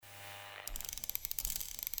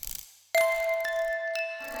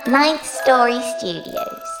Ninth Story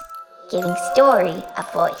Studios, giving story a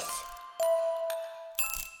voice.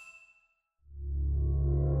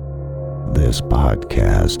 This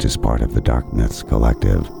podcast is part of the Dark Myths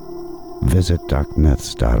Collective. Visit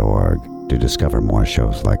darkmyths.org to discover more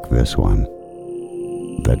shows like this one.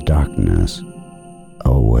 The darkness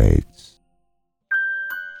awaits.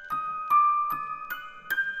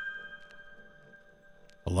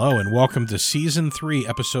 Hello and welcome to Season 3,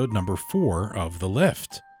 Episode number 4 of The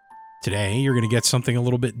Lift. Today you're going to get something a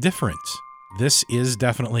little bit different. This is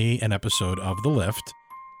definitely an episode of The Lift,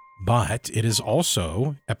 but it is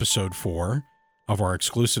also Episode 4 of our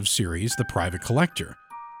exclusive series, The Private Collector,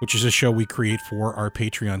 which is a show we create for our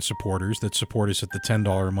Patreon supporters that support us at the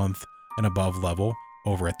 $10 a month and above level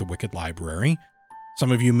over at The Wicked Library.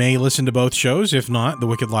 Some of you may listen to both shows. If not, The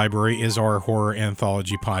Wicked Library is our horror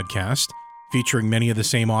anthology podcast, featuring many of the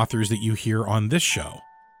same authors that you hear on this show.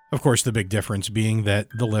 Of course, the big difference being that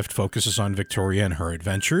The Lift focuses on Victoria and her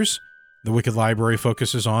adventures. The Wicked Library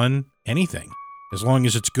focuses on anything. As long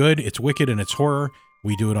as it's good, it's wicked, and it's horror,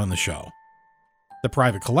 we do it on the show. The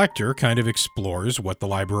Private Collector kind of explores what the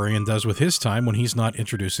librarian does with his time when he's not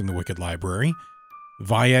introducing the Wicked Library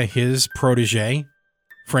via his protege,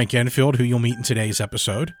 Frank Enfield, who you'll meet in today's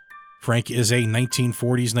episode. Frank is a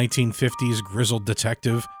 1940s, 1950s grizzled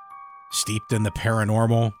detective steeped in the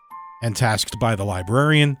paranormal and tasked by the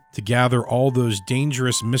librarian to gather all those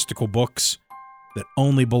dangerous mystical books that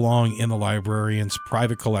only belong in the librarian's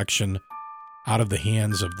private collection out of the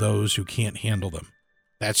hands of those who can't handle them.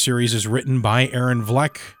 That series is written by Aaron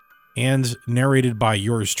Vleck and narrated by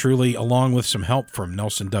yours truly, along with some help from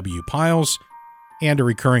Nelson W. Piles and a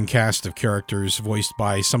recurring cast of characters voiced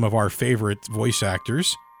by some of our favorite voice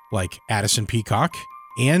actors like Addison Peacock,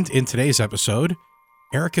 and in today's episode,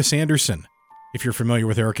 Erica Sanderson. If you're familiar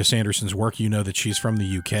with Erica Sanderson's work, you know that she's from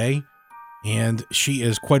the UK, and she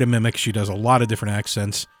is quite a mimic. She does a lot of different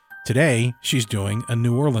accents. Today, she's doing a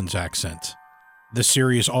New Orleans accent. The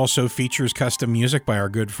series also features custom music by our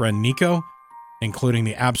good friend Nico, including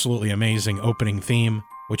the absolutely amazing opening theme,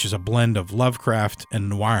 which is a blend of Lovecraft and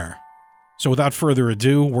noir. So without further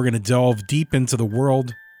ado, we're going to delve deep into the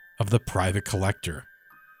world of The Private Collector.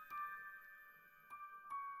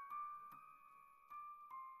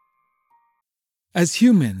 As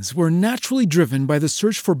humans, we're naturally driven by the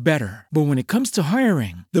search for better. But when it comes to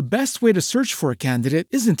hiring, the best way to search for a candidate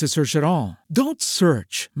isn't to search at all. Don't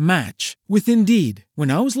search, match with Indeed.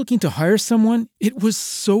 When I was looking to hire someone, it was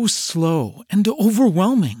so slow and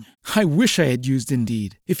overwhelming. I wish I had used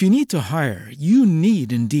Indeed. If you need to hire, you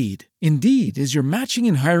need Indeed. Indeed is your matching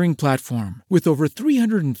and hiring platform with over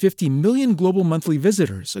 350 million global monthly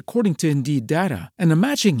visitors, according to Indeed data, and a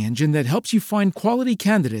matching engine that helps you find quality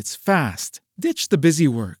candidates fast. Ditch the busy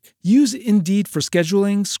work. Use Indeed for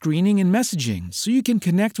scheduling, screening, and messaging so you can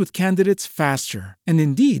connect with candidates faster. And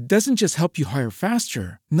Indeed doesn't just help you hire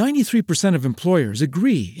faster. 93% of employers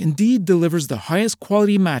agree Indeed delivers the highest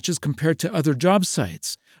quality matches compared to other job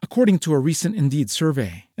sites, according to a recent Indeed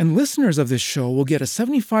survey. And listeners of this show will get a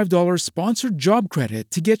 $75 sponsored job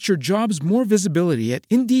credit to get your jobs more visibility at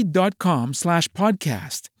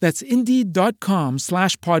Indeed.com/podcast. That's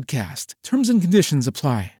Indeed.com/podcast. Terms and conditions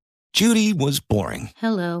apply. Judy was boring.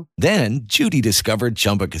 Hello. Then Judy discovered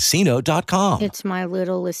ChumbaCasino.com. It's my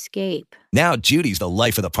little escape. Now Judy's the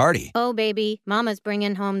life of the party. Oh, baby, mama's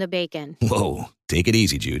bringing home the bacon. Whoa, take it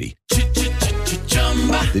easy, Judy.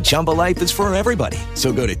 The Chumba life is for everybody.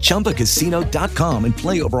 So go to ChumbaCasino.com and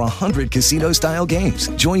play over 100 casino-style games.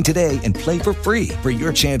 Join today and play for free for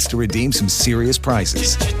your chance to redeem some serious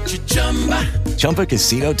prizes.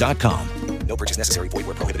 ChumbaCasino.com. No purchase necessary. Void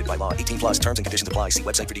where prohibited by law. 18 plus terms and conditions apply. See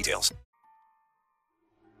website for details.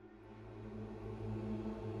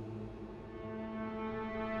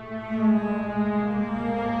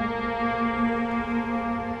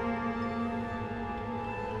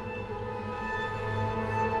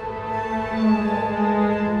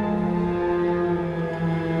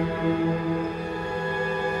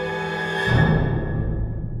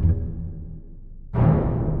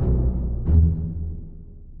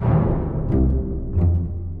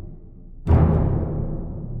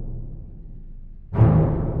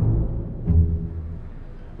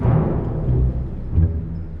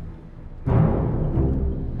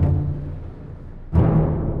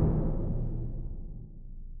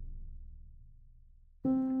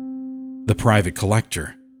 The Private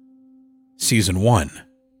Collector, Season 1,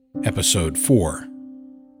 Episode 4,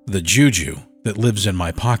 The Juju That Lives in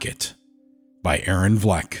My Pocket, by Aaron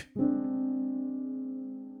Vleck.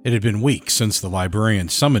 It had been weeks since the librarian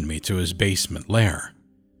summoned me to his basement lair.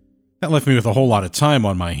 That left me with a whole lot of time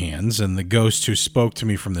on my hands, and the ghosts who spoke to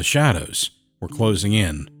me from the shadows were closing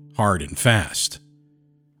in hard and fast.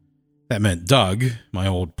 That meant Doug, my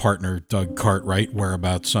old partner Doug Cartwright,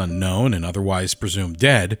 whereabouts unknown and otherwise presumed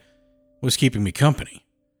dead, was keeping me company.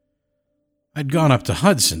 I'd gone up to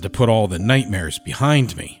Hudson to put all the nightmares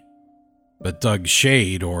behind me, but Doug's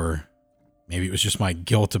shade, or maybe it was just my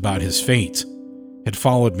guilt about his fate, had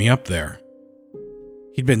followed me up there.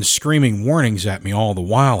 He'd been screaming warnings at me all the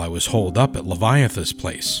while I was holed up at Leviatha's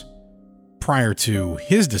place, prior to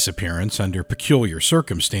his disappearance under peculiar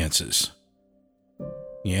circumstances.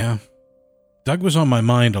 Yeah, Doug was on my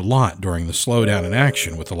mind a lot during the slowdown in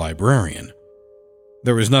action with the librarian.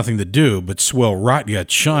 There was nothing to do but swill rot yet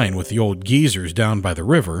shine with the old geezers down by the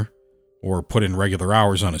river, or put in regular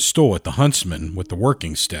hours on a stool at the Huntsman with the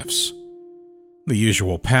working stiffs. The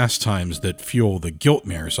usual pastimes that fuel the guilt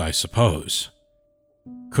mares, I suppose.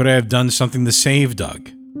 Could I have done something to save Doug?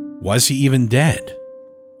 Was he even dead?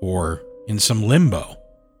 Or in some limbo,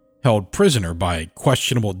 held prisoner by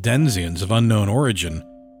questionable denizens of unknown origin,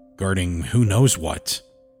 guarding who knows what?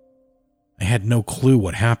 I had no clue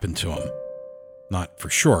what happened to him. Not for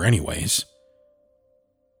sure, anyways.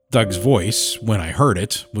 Doug's voice, when I heard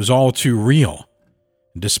it, was all too real.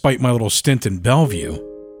 And despite my little stint in Bellevue,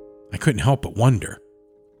 I couldn't help but wonder.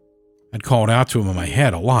 I'd called out to him in my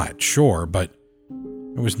head a lot, sure, but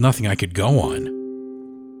there was nothing I could go on.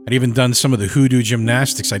 I'd even done some of the hoodoo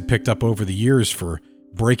gymnastics I'd picked up over the years for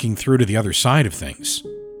breaking through to the other side of things,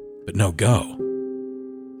 but no go.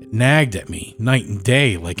 It nagged at me night and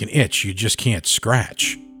day like an itch you just can't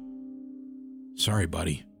scratch. Sorry,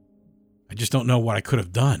 buddy. I just don't know what I could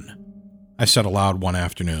have done, I said aloud one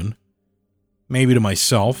afternoon. Maybe to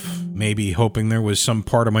myself, maybe hoping there was some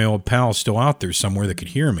part of my old pal still out there somewhere that could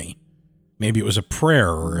hear me. Maybe it was a prayer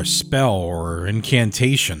or a spell or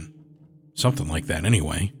incantation. Something like that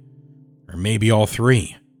anyway. Or maybe all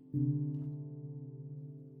three.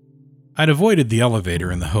 I'd avoided the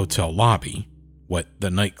elevator in the hotel lobby, what the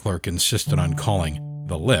night clerk insisted on calling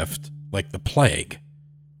the lift, like the plague.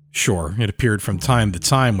 Sure, it appeared from time to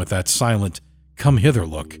time with that silent, come-hither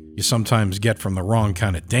look you sometimes get from the wrong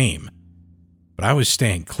kind of dame. But I was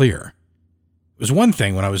staying clear. It was one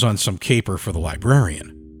thing when I was on some caper for the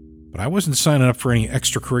librarian, but I wasn't signing up for any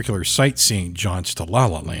extracurricular sightseeing jaunts to La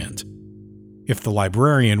La Land. If the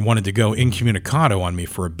librarian wanted to go incommunicado on me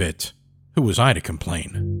for a bit, who was I to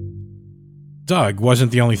complain? Doug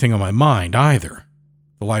wasn't the only thing on my mind either.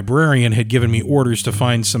 The librarian had given me orders to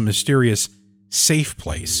find some mysterious safe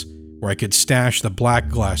place where I could stash the black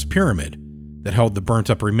glass pyramid that held the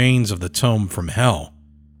burnt-up remains of the tome from hell,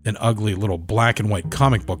 an ugly little black and white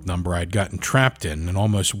comic book number I'd gotten trapped in and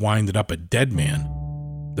almost winded up a dead man.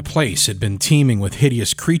 The place had been teeming with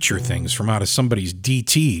hideous creature things from out of somebody's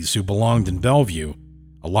DTs who belonged in Bellevue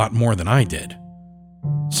a lot more than I did.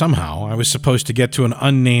 Somehow, I was supposed to get to an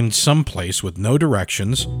unnamed someplace with no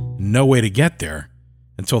directions, no way to get there,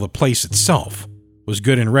 until the place itself was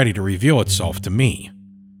good and ready to reveal itself to me.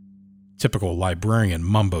 Typical librarian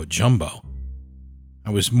mumbo-jumbo.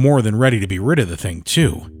 I was more than ready to be rid of the thing,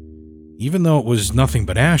 too. Even though it was nothing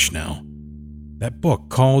but ash now, that book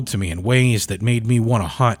called to me in ways that made me want a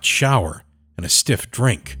hot shower and a stiff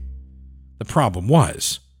drink. The problem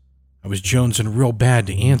was, I was jonesing real bad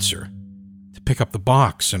to answer, to pick up the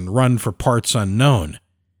box and run for parts unknown,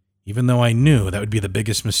 even though I knew that would be the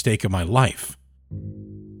biggest mistake of my life.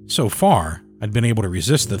 So far, I'd been able to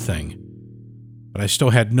resist the thing, but I still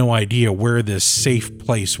had no idea where this safe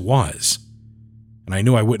place was, and I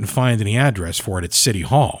knew I wouldn't find any address for it at City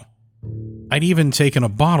Hall. I'd even taken a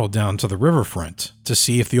bottle down to the riverfront to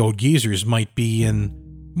see if the old geezers might be in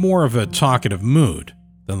more of a talkative mood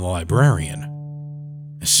than the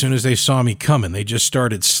librarian. As soon as they saw me coming, they just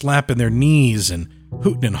started slapping their knees and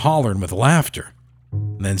hooting and hollering with laughter,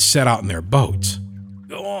 and then set out in their boat.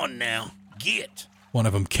 "Go on now, get," one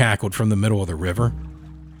of them cackled from the middle of the river.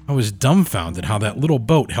 I was dumbfounded how that little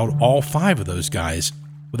boat held all 5 of those guys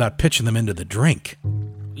without pitching them into the drink.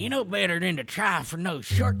 "You know better than to try for no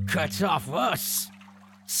shortcuts off of us.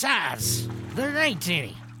 Besides, there ain't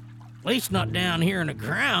any. At least not down here in the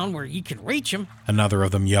ground where you can reach them," another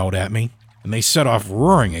of them yelled at me, and they set off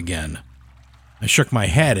roaring again. I shook my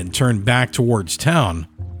head and turned back towards town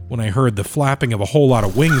when I heard the flapping of a whole lot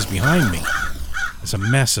of wings behind me as a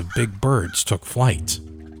mess of big birds took flight.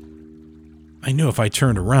 I knew if I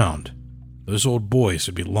turned around, those old boys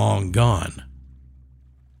would be long gone.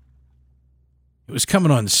 It was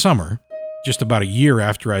coming on summer, just about a year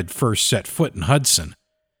after I'd first set foot in Hudson,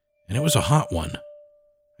 and it was a hot one.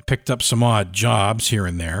 I picked up some odd jobs here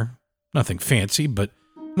and there, nothing fancy, but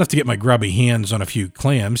enough to get my grubby hands on a few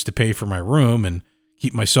clams to pay for my room and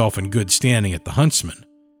keep myself in good standing at the Huntsman.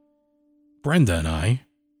 Brenda and I,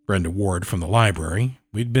 Brenda Ward from the library.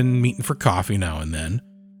 We'd been meeting for coffee now and then,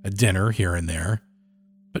 a dinner here and there,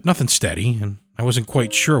 but nothing steady, and I wasn't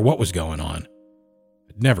quite sure what was going on.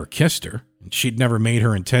 I'd never kissed her, and she'd never made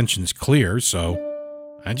her intentions clear,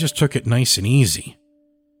 so I just took it nice and easy.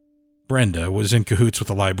 Brenda was in cahoots with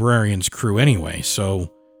the librarian's crew anyway,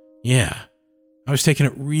 so yeah, I was taking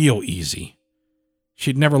it real easy.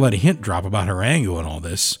 She'd never let a hint drop about her angle and all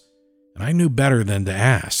this, and I knew better than to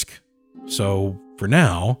ask. So, for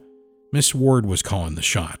now, Miss Ward was calling the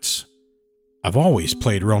shots. I've always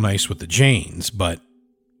played real nice with the Janes, but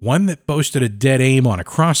one that boasted a dead aim on a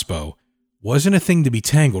crossbow wasn't a thing to be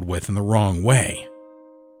tangled with in the wrong way.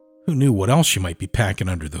 Who knew what else she might be packing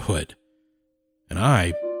under the hood? And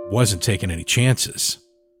I wasn't taking any chances.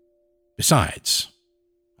 Besides,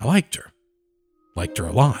 I liked her. Liked her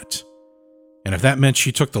a lot. And if that meant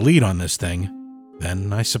she took the lead on this thing,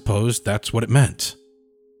 then I suppose that's what it meant.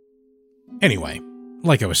 Anyway,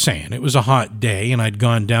 like I was saying, it was a hot day and I'd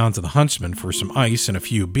gone down to the Huntsman for some ice and a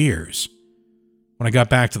few beers. When I got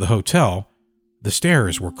back to the hotel, the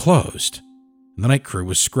stairs were closed and the night crew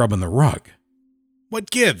was scrubbing the rug.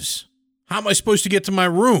 "What gives? How am I supposed to get to my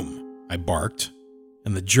room?" I barked,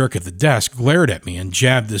 and the jerk at the desk glared at me and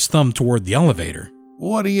jabbed his thumb toward the elevator.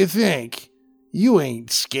 "What do you think? You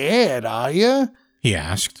ain't scared, are you?" he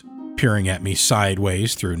asked, peering at me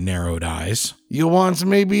sideways through narrowed eyes. "You wants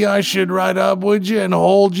maybe I should ride up with you and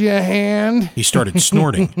hold your hand?" He started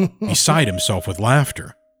snorting, beside himself with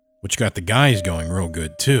laughter, which got the guys going real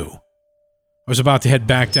good too. I was about to head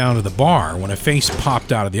back down to the bar when a face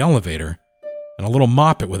popped out of the elevator, and a little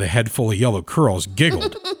moppet with a head full of yellow curls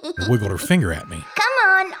giggled and wiggled her finger at me. Come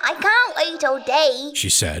on, I can't wait all day, she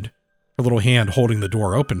said, her little hand holding the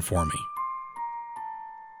door open for me.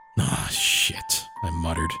 "Ah, shit," I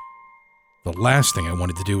muttered. The last thing I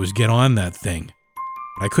wanted to do was get on that thing,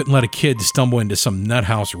 but I couldn't let a kid stumble into some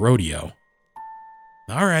nuthouse rodeo.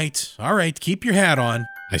 All right, keep your hat on,"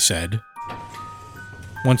 I said.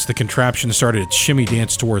 Once the contraption started its shimmy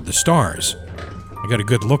dance toward the stars, I got a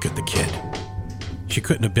good look at the kid. She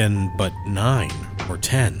couldn't have been but 9 or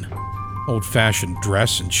 10. Old-fashioned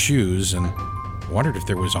dress and shoes, and I wondered if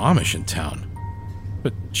there was Amish in town.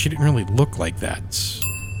 But she didn't really look like that.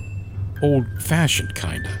 Old-fashioned,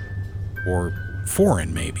 kinda. Or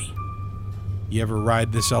foreign, maybe. "You ever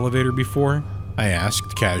ride this elevator before?" I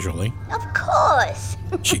asked casually. Of course.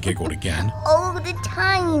 She giggled again. All the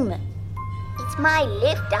time. It's my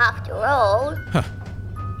lift after all. Huh.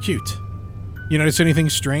 Cute. You notice anything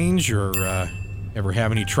strange or ever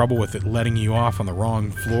have any trouble with it letting you off on the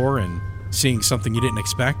wrong floor and seeing something you didn't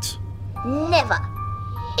expect? Never.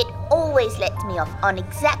 It always lets me off on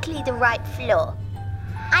exactly the right floor.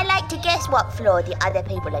 I like to guess what floor the other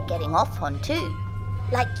people are getting off on too.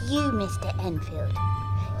 Like you, Mr. Enfield.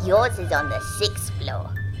 Yours is on the 6th floor.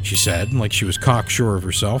 She said, like she was cocksure of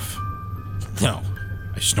herself. No,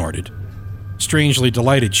 I snorted, strangely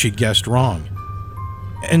delighted she'd guessed wrong.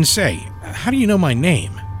 "And say, how do you know my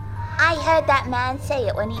name?" I heard that man say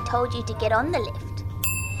it when he told you to get on the lift.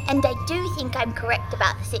 And I do think I'm correct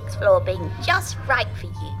about the 6th floor being just right for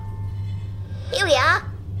you. Here we are.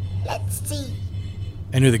 Let's see.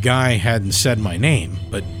 I knew the guy hadn't said my name,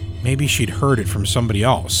 but maybe she'd heard it from somebody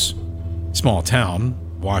else. Small town,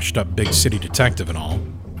 washed up big city detective and all.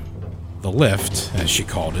 The lift, as she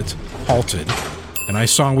called it, halted, and I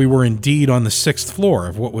saw we were indeed on the 6th floor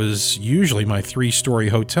of what was usually my 3-story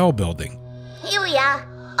hotel building. Here we are.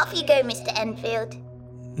 Off you go, Mr. Enfield.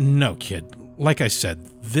 "No, kid. Like I said,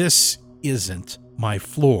 this isn't my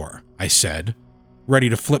floor," I said, ready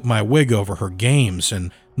to flip my wig over her games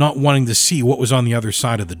and not wanting to see what was on the other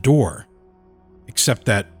side of the door. Except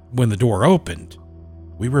that when the door opened,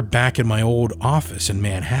 we were back in my old office in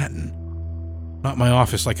Manhattan. Not my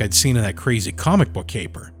office like I'd seen in that crazy comic book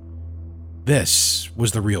caper. This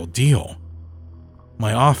was the real deal.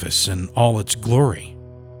 My office in all its glory,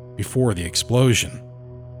 before the explosion,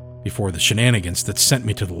 before the shenanigans that sent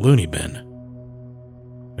me to the loony bin.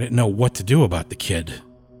 I didn't know what to do about the kid,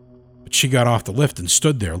 but she got off the lift and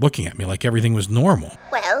stood there looking at me like everything was normal.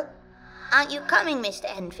 Well, aren't you coming, Mr.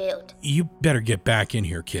 Enfield? "You better get back in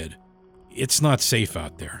here, kid. It's not safe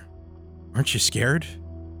out there. Aren't you scared?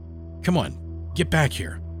 Come on, get back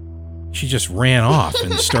here." She just ran off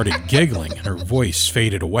and started giggling, and her voice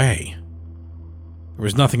faded away. There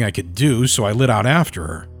was nothing I could do, so I lit out after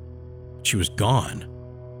her. She was gone.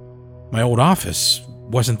 My old office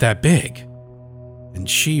wasn't that big, and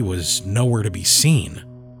she was nowhere to be seen.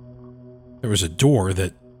 There was a door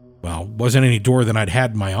that, well, wasn't any door that I'd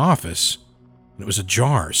had in my office, and it was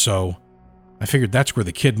ajar, so I figured that's where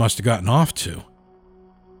the kid must have gotten off to.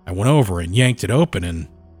 I went over and yanked it open, and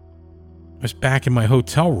I was back in my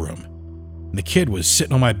hotel room, and the kid was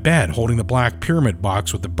sitting on my bed holding the black pyramid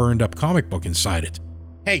box with the burned up comic book inside it.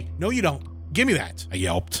 "Hey, no you don't. Give me that," I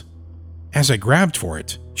yelped. As I grabbed for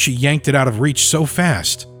it, she yanked it out of reach so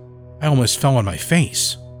fast, I almost fell on my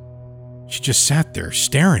face. She just sat there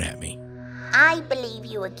staring at me. I believe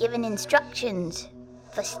you were given instructions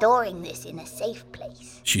for storing this in a safe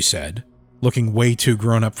place, she said, looking way too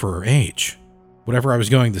grown up for her age. Whatever I was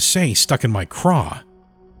going to say stuck in my craw,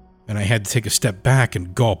 and I had to take a step back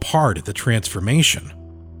and gulp hard at the transformation.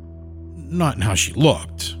 Not in how she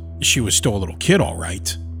looked. She was still a little kid, all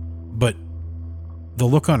right. But the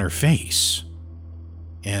look on her face,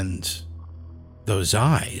 and those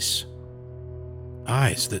eyes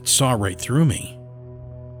that saw right through me.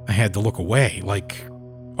 I had to look away, like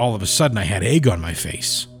all of a sudden I had egg on my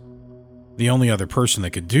face. The only other person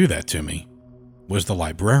that could do that to me was the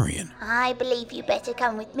librarian. I believe you better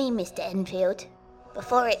come with me, Mr. Enfield,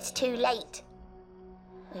 before it's too late.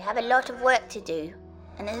 We have a lot of work to do,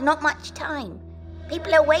 and there's not much time.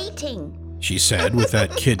 People are waiting, she said with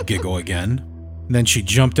that kid giggle again. And then she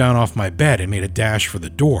jumped down off my bed and made a dash for the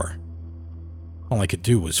door. All I could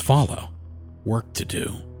do was follow. Work to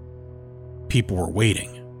do. People were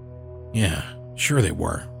waiting. Yeah, sure they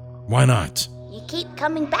were. Why not? You keep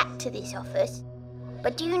coming back to this office,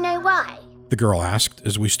 but do you know why? The girl asked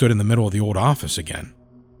as we stood in the middle of the old office again.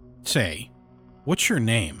 Say, what's your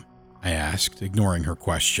name? I asked, ignoring her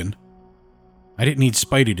question. I didn't need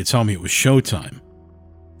Spidey to tell me it was showtime.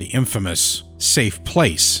 The infamous safe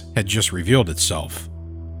place had just revealed itself.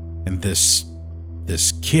 And this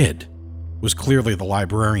kid was clearly the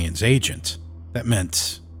librarian's agent. That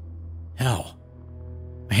meant, hell,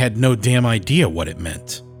 I had no damn idea what it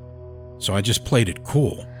meant. So I just played it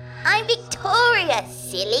cool. I'm Victoria,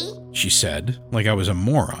 silly, she said, like I was a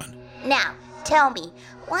moron. Now, tell me,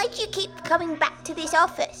 why do you keep coming back to this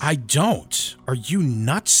office? I don't. Are you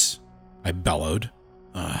nuts? I bellowed.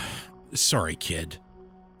 Sorry, kid.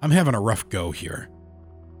 I'm having a rough go here.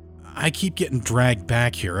 I keep getting dragged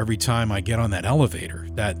back here every time I get on that elevator,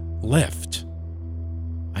 that lift.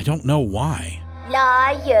 I don't know why.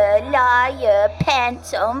 Liar, liar,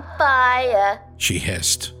 pants on fire, she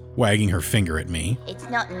hissed, wagging her finger at me. It's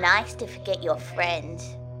not nice to forget your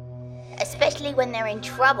friends, especially when they're in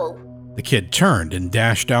trouble. The kid turned and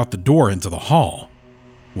dashed out the door into the hall.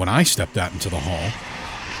 When I stepped out into the hall,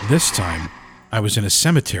 this time I was in a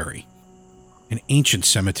cemetery. An ancient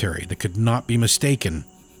cemetery that could not be mistaken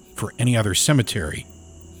for any other cemetery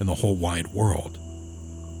in the whole wide world.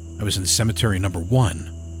 I was in cemetery number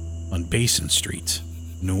 1 on Basin Street,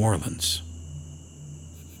 New Orleans.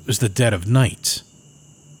 It was the dead of night.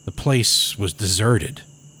 The place was deserted,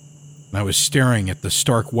 and I was staring at the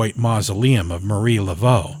stark white mausoleum of Marie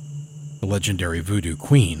Laveau, the legendary voodoo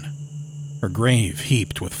queen, her grave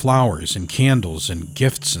heaped with flowers and candles and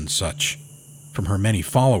gifts and such from her many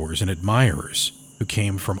followers and admirers who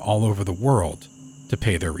came from all over the world to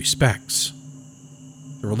pay their respects.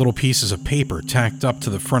 There were little pieces of paper tacked up to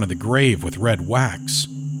the front of the grave with red wax,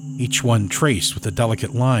 each one traced with the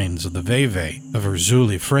delicate lines of the veve of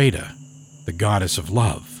Urzuli Freda, the goddess of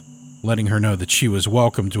love, letting her know that she was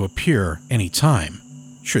welcome to appear any time,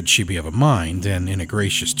 should she be of a mind and in a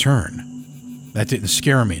gracious turn. That didn't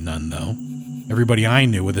scare me none, though. Everybody I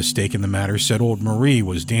knew with a stake in the matter said old Marie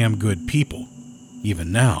was damn good people,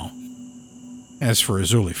 even now. As for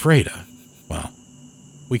Urzuli Freda, well,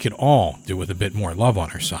 we could all do with a bit more love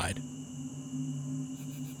on her side.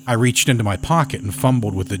 I reached into my pocket and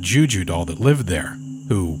fumbled with the Juju doll that lived there,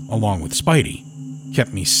 who, along with Spidey,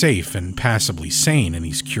 kept me safe and passably sane in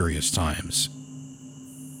these curious times.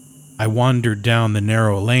 I wandered down the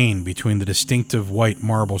narrow lane between the distinctive white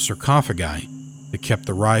marble sarcophagi that kept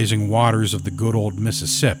the rising waters of the good old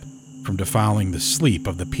Mississippi from defiling the sleep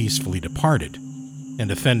of the peacefully departed and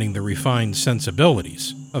offending the refined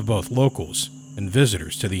sensibilities of both locals and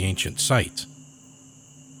visitors to the ancient site.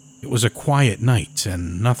 It was a quiet night,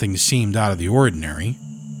 and nothing seemed out of the ordinary,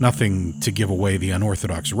 nothing to give away the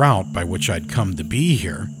unorthodox route by which I'd come to be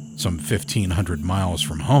here, some 1,500 miles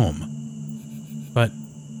from home. But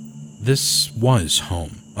this was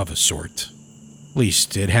home of a sort. At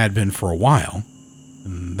least it had been for a while,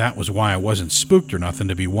 and that was why I wasn't spooked or nothing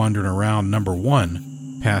to be wandering around number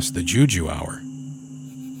 1 past the Juju hour.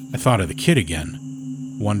 I thought of the kid again,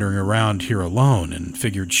 wandering around here alone, and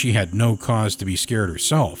figured she had no cause to be scared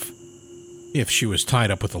herself, if she was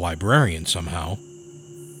tied up with the librarian somehow.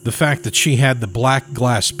 The fact that she had the black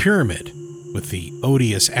glass pyramid with the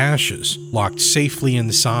odious ashes locked safely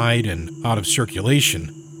inside and out of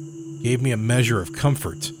circulation gave me a measure of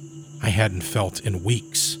comfort I hadn't felt in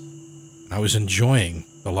weeks. I was enjoying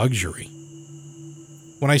the luxury.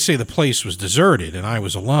 When I say the place was deserted and I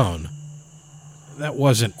was alone, that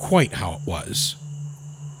wasn't quite how it was.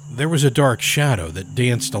 There was a dark shadow that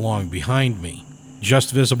danced along behind me,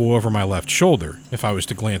 just visible over my left shoulder if I was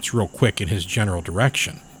to glance real quick in his general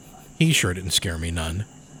direction. He sure didn't scare me none,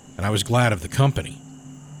 and I was glad of the company.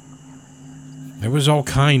 There was all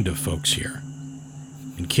kind of folks here,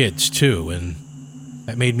 and kids too, and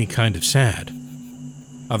that made me kind of sad.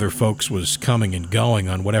 Other folks was coming and going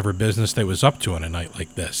on whatever business they was up to on a night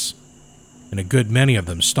like this, and a good many of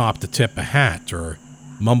them stopped to tip a hat or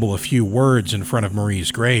mumble a few words in front of Marie's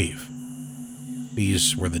grave.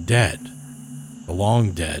 These were the dead, the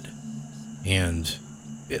long dead, and,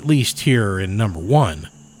 at least here in number 1,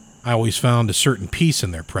 I always found a certain peace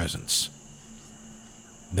in their presence.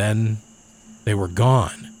 Then they were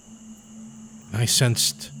gone. I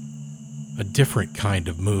sensed a different kind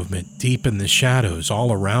of movement deep in the shadows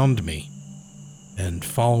all around me, and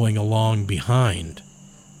following along behind,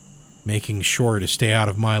 making sure to stay out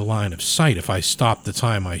of my line of sight if I stopped to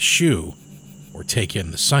tie my shoe or take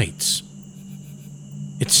in the sights.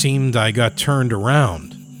 It seemed I got turned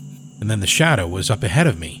around, and then the shadow was up ahead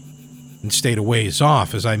of me, and stayed a ways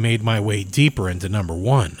off as I made my way deeper into number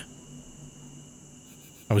 1.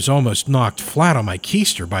 I was almost knocked flat on my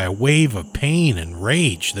keister by a wave of pain and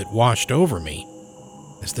rage that washed over me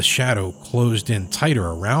as the shadow closed in tighter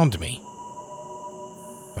around me.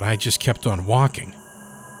 But I just kept on walking,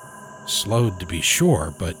 slowed to be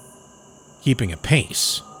sure, but keeping a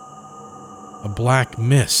pace. A black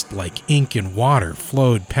mist like ink and water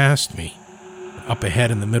flowed past me. Up ahead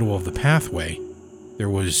in the middle of the pathway, there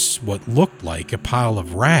was what looked like a pile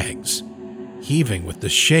of rags, heaving with the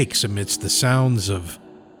shakes amidst the sounds of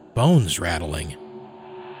bones rattling.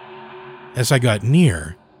 As I got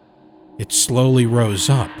near, it slowly rose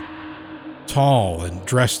up, tall and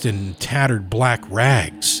dressed in tattered black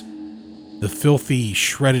rags, the filthy,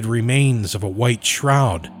 shredded remains of a white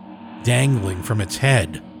shroud dangling from its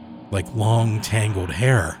head like long, tangled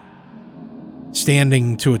hair.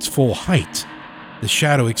 Standing to its full height, the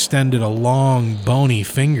shadow extended a long, bony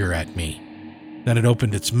finger at me. Then it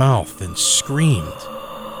opened its mouth and screamed,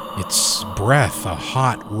 its breath a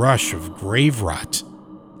hot rush of grave rot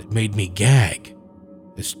that made me gag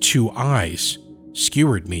as 2 eyes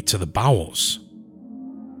skewered me to the bowels.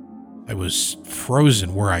 I was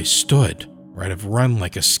frozen where I stood, or I'd have run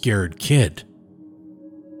like a scared kid.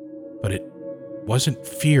 But it wasn't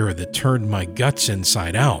fear that turned my guts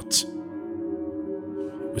inside out.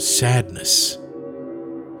 It was sadness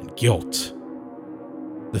and guilt.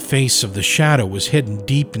 The face of the shadow was hidden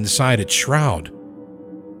deep inside its shroud,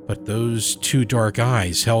 but those 2 dark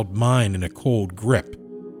eyes held mine in a cold grip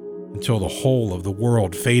until the whole of the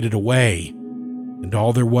world faded away, and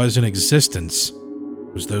all there was in existence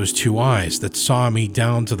was those 2 eyes that saw me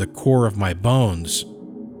down to the core of my bones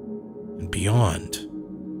and beyond.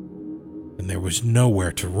 And there was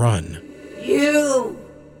nowhere to run. You!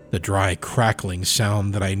 The dry crackling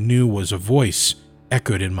sound that I knew was a voice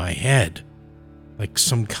echoed in my head, like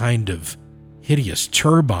some kind of hideous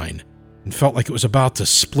turbine, and felt like it was about to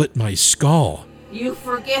split my skull. You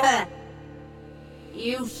forget.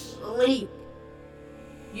 You sleep.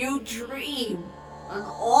 You dream. And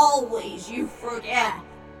always you forget.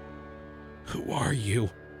 Who are you?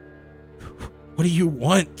 What do you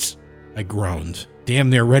want? I groaned, damn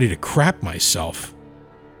near ready to crap myself.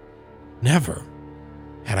 Never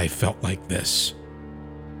had I felt like this.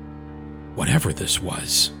 Whatever this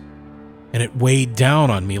was. And it weighed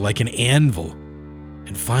down on me like an anvil,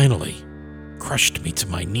 and finally crushed me to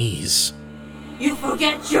my knees. You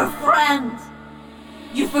forget your friend.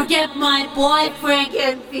 You forget my boy, Frank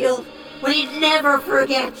Enfield, but he'd never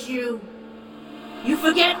forget you. You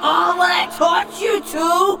forget all what I taught you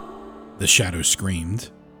to? The shadow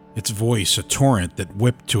screamed, its voice a torrent that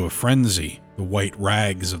whipped to a frenzy the white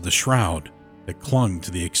rags of the shroud that clung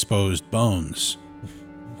to the exposed bones.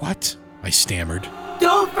 What? I stammered.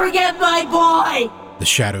 Don't forget my boy! The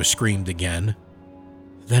shadow screamed again.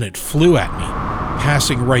 Then it flew at me,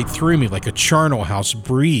 passing right through me like a charnel house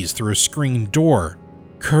breeze through a screen door,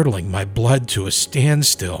 curdling my blood to a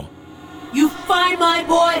standstill. You find my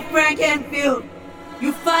boy, Frank Enfield!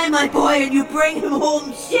 You find my boy and you bring him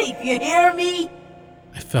home safe, you hear me?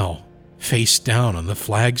 I fell face down on the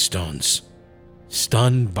flagstones,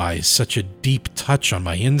 stunned by such a deep touch on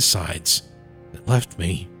my insides that left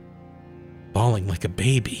me bawling like a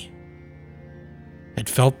baby. I'd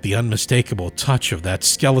felt the unmistakable touch of that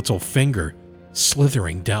skeletal finger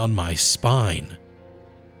slithering down my spine.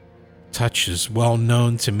 Touch as well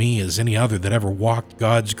known to me as any other that ever walked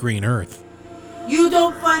God's green earth. You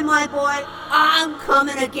don't find my boy, I'm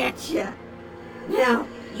coming to get you. Now,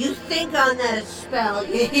 You think on that spell,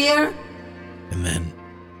 you hear? And then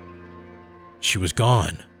she was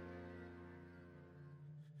gone.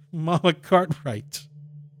 Mama Cartwright,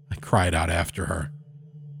 I cried out after her.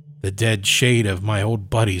 The dead shade of my old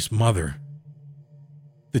buddy's mother.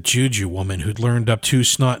 The juju woman who'd learned up 2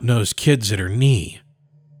 snot-nosed kids at her knee.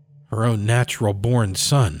 Her own natural-born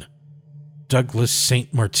son, Douglas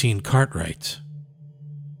St. Martin Cartwright.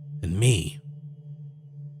 And me.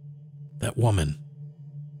 That woman,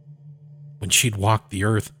 when she'd walked the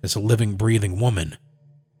earth as a living, breathing woman,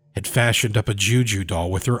 had fashioned up a juju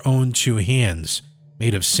doll with her own 2 hands,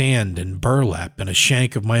 made of sand and burlap and a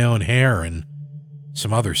shank of my own hair and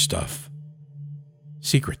some other stuff.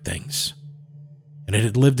 Secret things. And it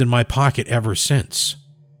had lived in my pocket ever since.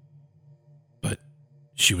 But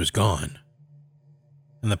she was gone.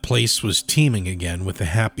 And the place was teeming again with the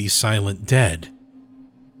happy, silent dead,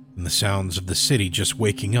 and the sounds of the city just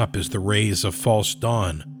waking up as the rays of false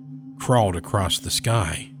dawn crawled across the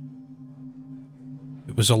sky.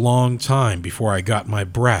 It was a long time before I got my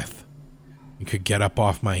breath and could get up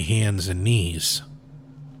off my hands and knees.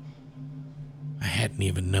 I hadn't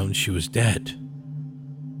even known she was dead.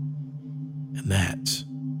 And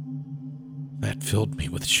that filled me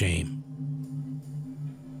with shame.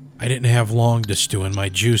 I didn't have long to stew in my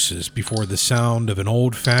juices before the sound of an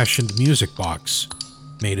old-fashioned music box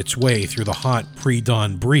made its way through the hot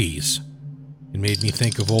pre-dawn breeze and made me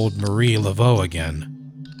think of old Marie Laveau again.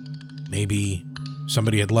 Maybe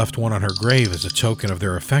somebody had left one on her grave as a token of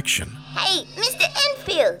their affection. Hey, Mr.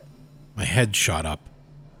 Enfield! My head shot up,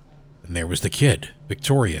 and there was the kid,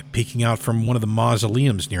 Victoria, peeking out from one of the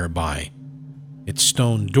mausoleums nearby, its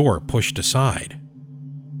stone door pushed aside.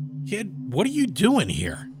 "Kid, what are you doing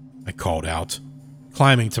here?" I called out,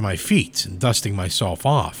 climbing to my feet and dusting myself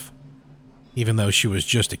off. Even though she was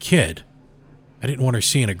just a kid, I didn't want her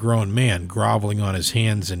seeing a grown man groveling on his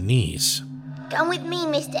hands and knees. Come with me,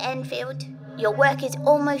 Mr. Enfield. Your work is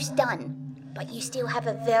almost done, but you still have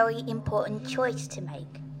a very important choice to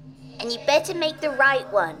make. And you better make the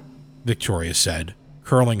right one, Victoria said,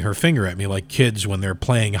 curling her finger at me like kids when they're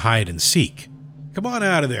playing hide and seek. "Come on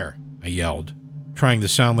out of there," I yelled, trying to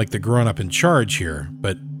sound like the grown-up in charge here,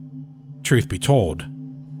 but truth be told,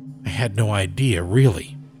 I had no idea,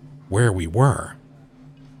 really, where we were.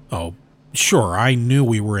 Oh, sure, I knew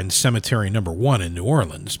we were in Cemetery Number 1 in New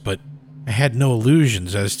Orleans, but I had no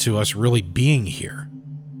illusions as to us really being here.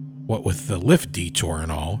 What with the lift detour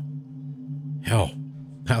and all. Hell,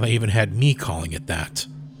 now they even had me calling it that.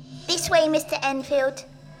 This way, Mr. Enfield.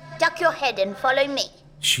 Duck your head and follow me,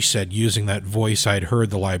 she said, using that voice I'd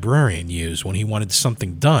heard the librarian use when he wanted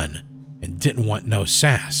something done and didn't want no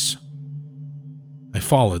sass. I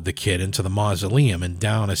followed the kid into the mausoleum and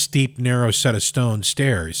down a steep, narrow set of stone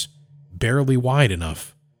stairs, barely wide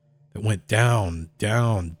enough, that went down,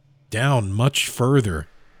 down, down much further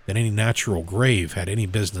than any natural grave had any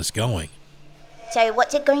business going. So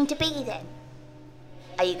what's it going to be then?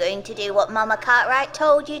 Are you going to do what Mama Cartwright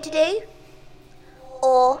told you to do?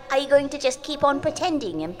 Or are you going to just keep on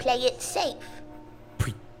pretending and play it safe?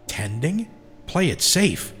 Pretending? Play it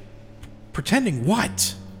safe? Pretending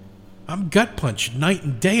what? I'm gut-punched night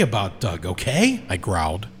and day about Doug, okay? I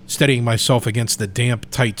growled, steadying myself against the damp,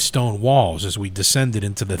 tight stone walls as we descended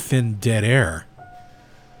into the thin, dead air.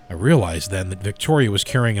 I realized then that Victoria was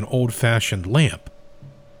carrying an old-fashioned lamp.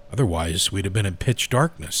 Otherwise, we'd have been in pitch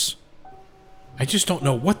darkness. I just don't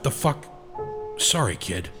know what the fuck... Sorry,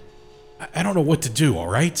 kid. I don't know what to do, all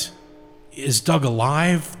right? Is Doug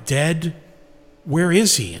alive? Dead? Where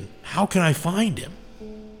is he, and how can I find him?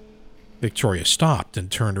 Victoria stopped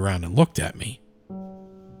and turned around and looked at me.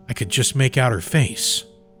 I could just make out her face.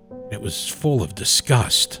 It was full of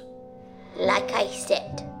disgust. Like I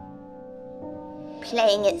said,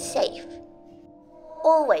 playing it safe.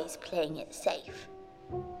 Always playing it safe.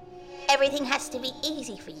 Everything has to be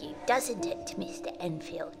easy for you, doesn't it, Mr.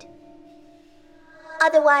 Enfield?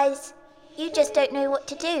 Otherwise, you just don't know what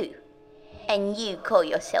to do. And you call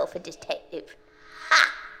yourself a detective.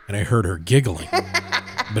 Ha! And I heard her giggling,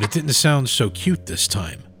 but it didn't sound so cute this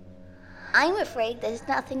time. I'm afraid there's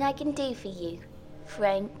nothing I can do for you,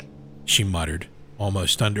 Frank, she muttered,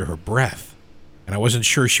 almost under her breath, and I wasn't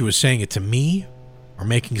sure she was saying it to me or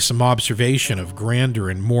making some observation of grander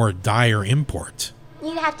and more dire import.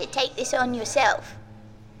 You have to take this on yourself.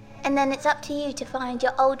 And then it's up to you to find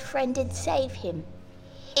your old friend and save him.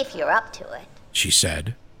 If you're up to it, she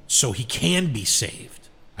said. So he can be saved,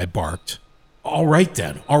 I barked. All right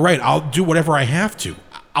then, all right, I'll do whatever I have to.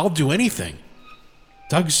 I'll do anything.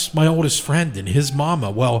 Doug's my oldest friend, and his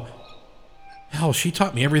mama, well, hell, she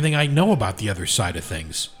taught me everything I know about the other side of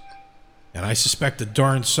things. And I suspect a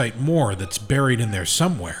darn sight more that's buried in there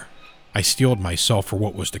somewhere. I steeled myself for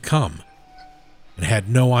what was to come, and had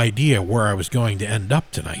no idea where I was going to end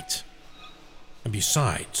up tonight. And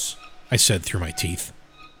besides, I said through my teeth,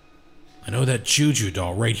 I know that juju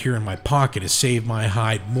doll right here in my pocket has saved my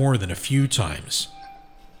hide more than a few times.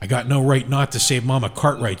 I got no right not to save Mama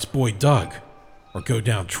Cartwright's boy Doug, or go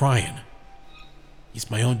down trying.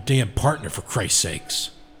 He's my own damn partner, for Christ's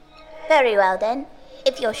sakes. Very well then,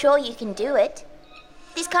 if you're sure you can do it.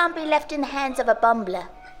 This can't be left in the hands of a bumbler.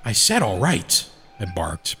 I said all right, I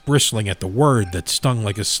barked, bristling at the word that stung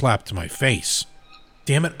like a slap to my face.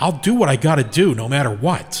 Damn it, I'll do what I gotta do, no matter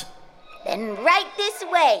what. Then right this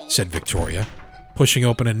way, said Victoria, pushing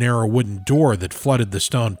open a narrow wooden door that flooded the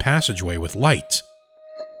stone passageway with light.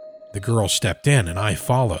 The girl stepped in and I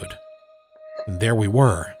followed. And there we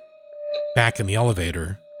were, back in the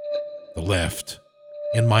elevator, the lift,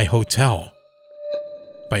 in my hotel.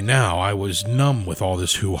 By now, I was numb with all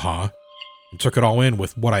this hoo-ha, and took it all in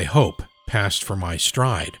with what I hope passed for my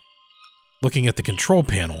stride. Looking at the control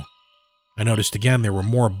panel, I noticed again there were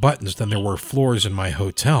more buttons than there were floors in my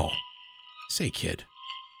hotel. Say, kid,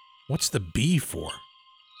 what's the B for?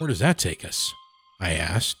 Where does that take us? I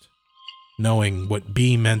asked, knowing what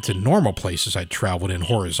B meant in normal places I'd traveled in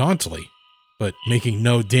horizontally, but making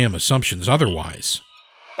no damn assumptions otherwise.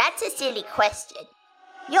 That's a silly question.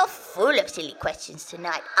 You're full of silly questions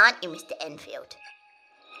tonight, aren't you, Mr. Enfield?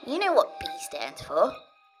 You know what B stands for?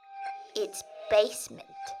 It's basement.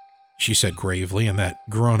 She said gravely in that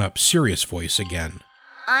grown-up serious voice again.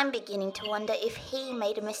 I'm beginning to wonder if he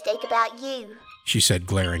made a mistake about you, she said,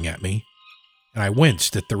 glaring at me, and I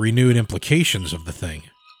winced at the renewed implications of the thing.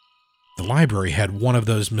 The library had one of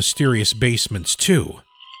those mysterious basements too,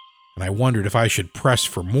 and I wondered if I should press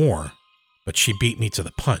for more, but she beat me to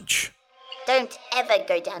the punch. Don't ever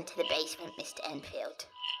go down to the basement, Mr. Enfield.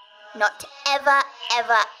 Not ever,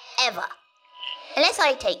 ever, ever. Unless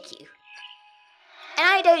I take you. And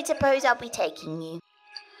I don't suppose I'll be taking you.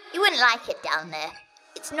 You wouldn't like it down there.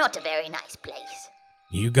 It's not a very nice place.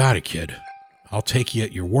 You got it, kid. I'll take you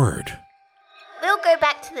at your word. We'll go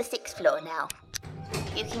back to the 6th floor now.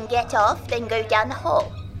 You can get off, then go down the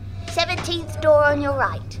hall. 17th door on your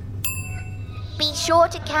right. Be sure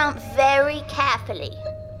to count very carefully.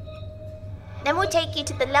 Then we'll take you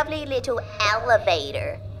to the lovely little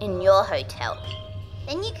elevator in your hotel.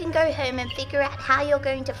 Then you can go home and figure out how you're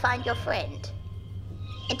going to find your friend.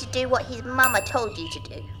 And to do what his mama told you to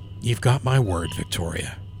do. You've got my word,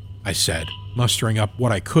 Victoria, I said, mustering up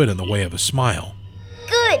what I could in the way of a smile.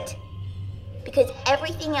 Good! Because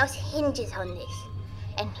everything else hinges on this.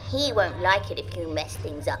 And he won't like it if you mess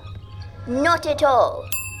things up. Not at all.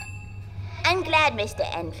 I'm glad, Mr.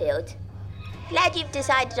 Enfield. Glad you've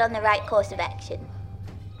decided on the right course of action.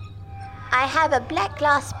 I have a black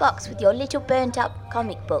glass box with your little burnt-up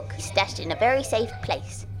comic book stashed in a very safe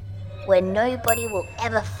place, where nobody will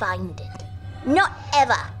ever find it. Not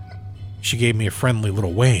ever! She gave me a friendly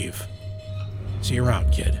little wave. See you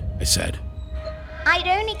around, kid, I said. I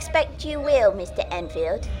don't expect you will, Mr.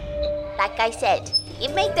 Enfield. Like I said,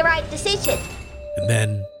 you've made the right decision. And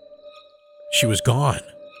then she was gone.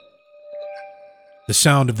 The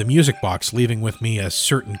sound of the music box leaving with me a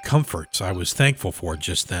certain comfort I was thankful for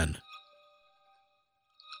just then.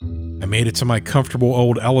 I made it to my comfortable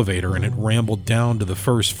old elevator and it rambled down to the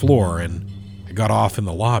 1st floor and I got off in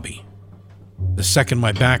the lobby. The second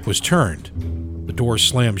my back was turned, the door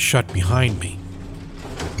slammed shut behind me.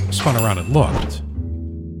 I spun around and looked,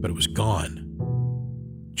 but it was gone.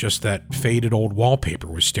 Just that faded old wallpaper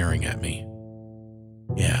was staring at me.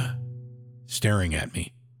 Yeah, staring at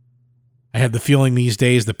me. I had the feeling these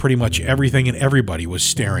days that pretty much everything and everybody was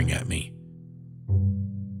staring at me.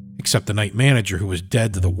 Except the night manager who was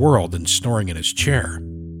dead to the world and snoring in his chair.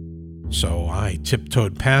 So I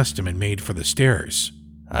tiptoed past him and made for the stairs.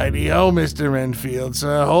 Heidi-ho, Mr. Enfield,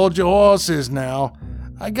 sir. Hold your horses now.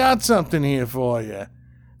 I got something here for you.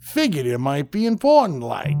 Figured it might be important,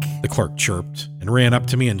 like. The clerk chirped and ran up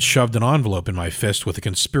to me and shoved an envelope in my fist with a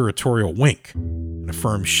conspiratorial wink and a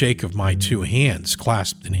firm shake of my 2 hands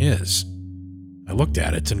clasped in his. I looked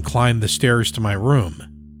at it and climbed the stairs to my room.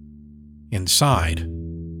 Inside,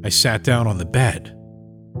 I sat down on the bed.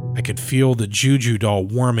 I could feel the juju doll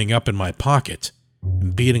warming up in my pocket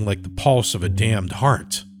and beating like the pulse of a damned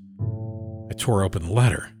heart. I tore open the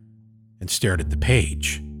letter and stared at the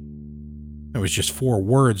page. There was just 4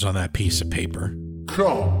 words on that piece of paper.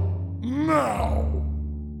 Come now,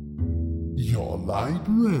 your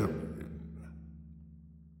librarian.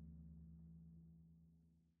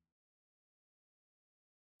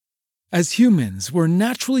 As humans, we're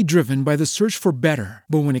naturally driven by the search for better.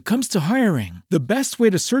 But when it comes to hiring, the best way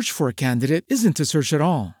to search for a candidate isn't to search at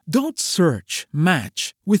all. Don't search,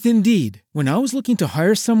 match with Indeed. When I was looking to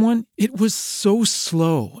hire someone, it was so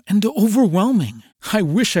slow and overwhelming. I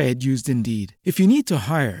wish I had used Indeed. If you need to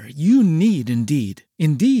hire, you need Indeed.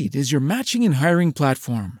 Indeed is your matching and hiring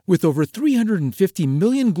platform with over 350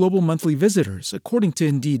 million global monthly visitors, according to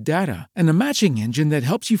Indeed data, and a matching engine that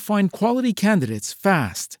helps you find quality candidates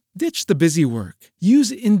fast. Ditch the busy work.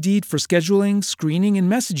 Use Indeed for scheduling, screening,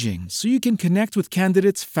 and messaging so you can connect with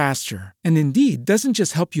candidates faster. And Indeed doesn't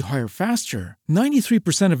just help you hire faster.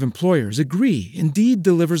 93% of employers agree Indeed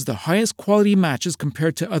delivers the highest quality matches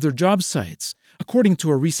compared to other job sites, according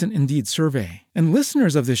to a recent Indeed survey. And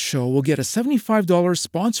listeners of this show will get a $75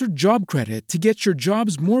 sponsored job credit to get your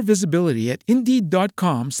jobs more visibility at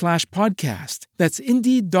Indeed.com/podcast. That's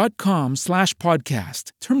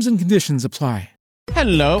Indeed.com/podcast. Terms and conditions apply.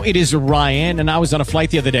 Hello, it is Ryan, and I was on a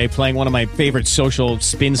flight the other day playing one of my favorite social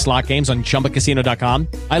spin slot games on ChumbaCasino.com.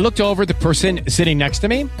 I looked over at the person sitting next to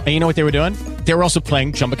me, and you know what they were doing? They were also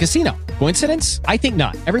playing Chumba Casino. Coincidence? I think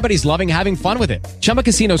not. Everybody's loving having fun with it. Chumba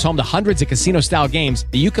Casino is home to hundreds of casino-style games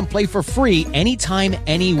that you can play for free anytime,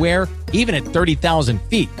 anywhere, even at 30,000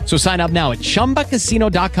 feet. So sign up now at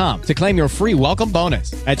ChumbaCasino.com to claim your free welcome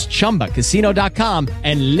bonus. That's ChumbaCasino.com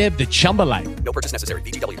and live the Chumba life. No purchase necessary.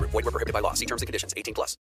 VGW. Void where prohibited by law. See terms and conditions. 18+.